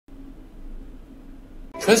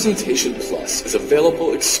Presentation Plus is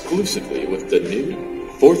available exclusively with the new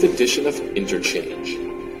 4th edition of Interchange,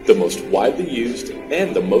 the most widely used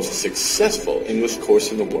and the most successful English course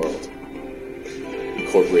in the world,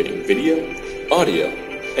 incorporating video, audio,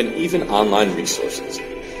 and even online resources,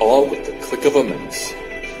 all with the click of a mouse.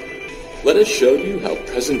 Let us show you how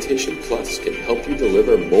Presentation Plus can help you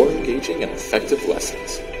deliver more engaging and effective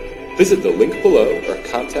lessons. Visit the link below or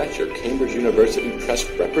contact your Cambridge University Press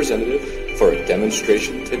representative for a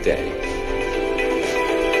demonstration today.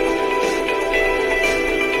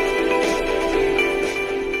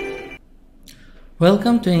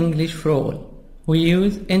 Welcome to English4all. We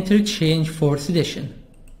use Interchange 4th edition.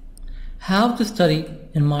 How to study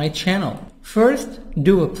in my channel. First,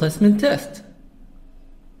 do a placement test.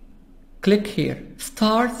 Click here.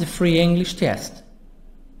 Start the free English test.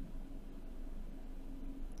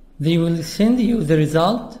 They will send you the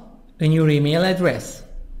result in your email address.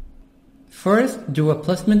 First, do a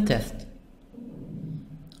placement test.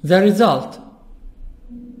 The result.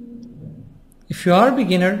 If you are a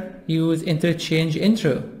beginner, use Interchange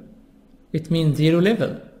Intro. It means 0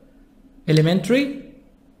 level. Elementary,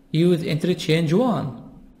 use Interchange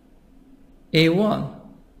 1. A1.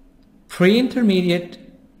 Pre-intermediate,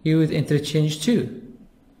 use Interchange 2.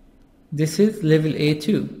 This is level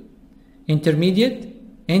A2. Intermediate,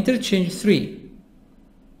 Interchange 3.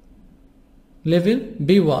 Level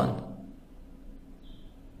B1.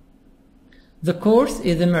 The course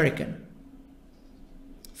is American,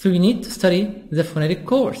 so you need to study the phonetic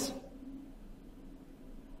course.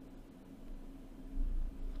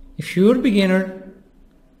 If you're a beginner,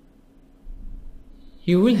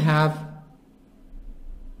 you will have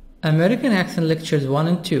American Accent Lectures 1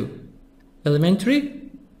 and 2.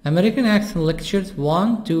 Elementary, American Accent Lectures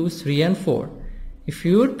 1, 2, 3, and 4. If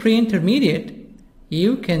you're pre-intermediate,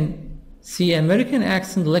 you can see American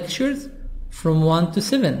Accent Lectures from 1 to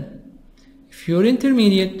 7. If you're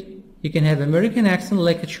intermediate, you can have American Accent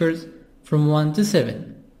Lectures from 1 to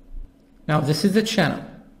 7. Now this is the channel.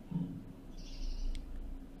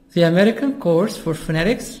 The American course for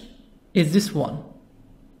phonetics is this one.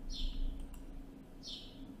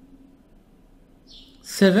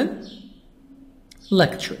 7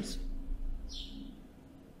 lectures.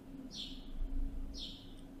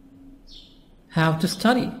 How to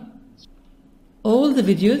study. All the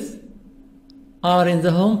videos are in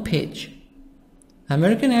the home page.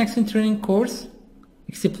 American Accent Training Course,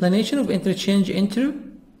 explanation of Interchange Intro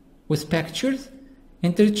with pictures,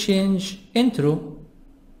 Interchange Intro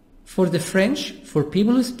for the French, for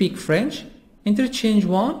people who speak French, Interchange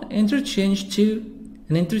 1, Interchange 2,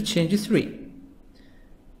 and Interchange 3.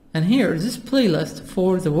 And here is this playlist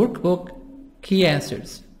for the workbook key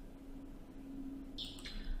answers.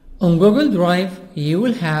 On Google Drive, you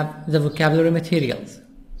will have the vocabulary materials,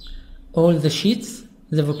 all the sheets,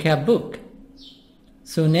 the vocab book.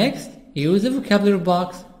 So next, use the vocabulary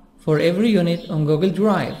box for every unit on Google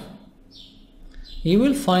Drive. You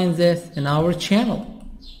will find this in our channel.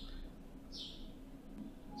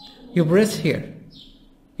 You press here,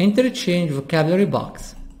 Interchange vocabulary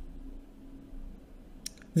box.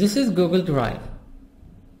 This is Google Drive.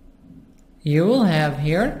 You will have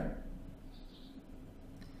here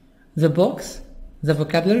the box, the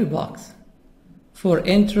vocabulary box for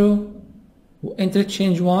intro,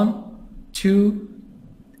 Interchange 1, 2,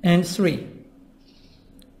 and 3.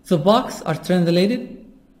 The box are translated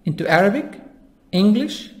into Arabic,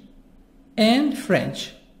 English, and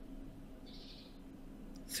French.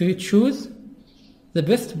 So you choose the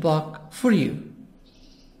best box for you.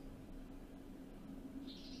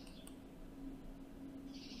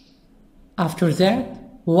 After that,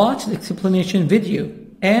 watch the explanation video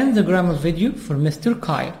and the grammar video for Mr.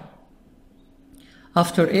 Kyle.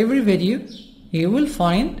 After every video, you will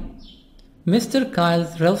find Mr. Kyle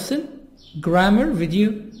Rolofson grammar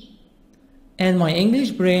video and my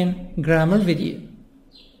English Brain grammar video.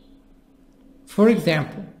 For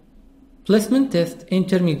example, placement test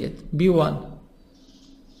intermediate B1.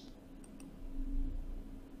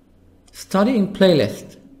 Study in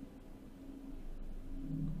playlist.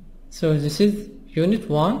 So this is Unit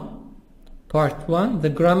 1. Part 1, the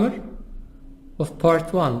grammar of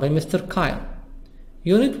Part 1 by Mr. Kyle.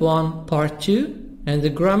 Unit 1, Part 2, and the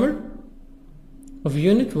grammar of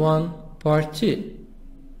Unit 1, Part 2.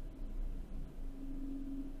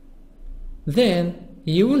 Then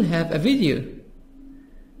you will have a video.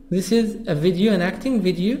 This is a video, an acting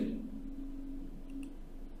video,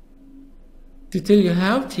 to tell you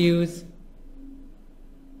how to use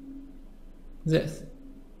this.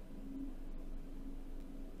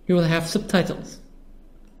 You will have subtitles.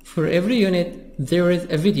 For every unit, there is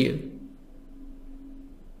a video.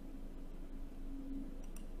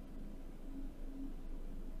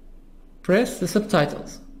 Press the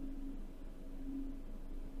subtitles.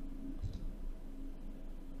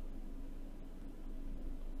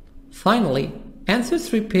 Finally, answer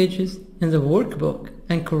 3 pages in the workbook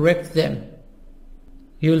and correct them.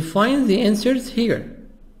 You will find the answers here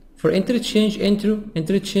for Interchange Intro,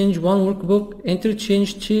 Interchange 1 workbook,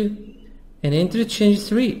 Interchange 2, and Interchange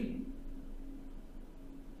 3.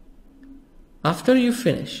 After you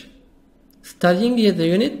finish studying the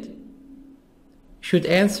unit, you should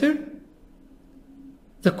answer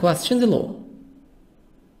the question below.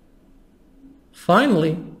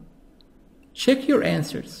 Finally, check your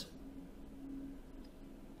answers.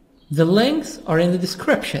 The links are in the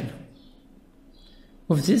description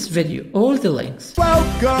of this video. All the links.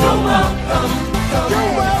 Welcome. You're welcome.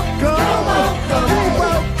 You're welcome. You're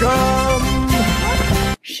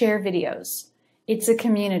welcome. Share videos. It's a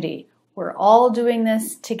community. We're all doing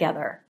this together.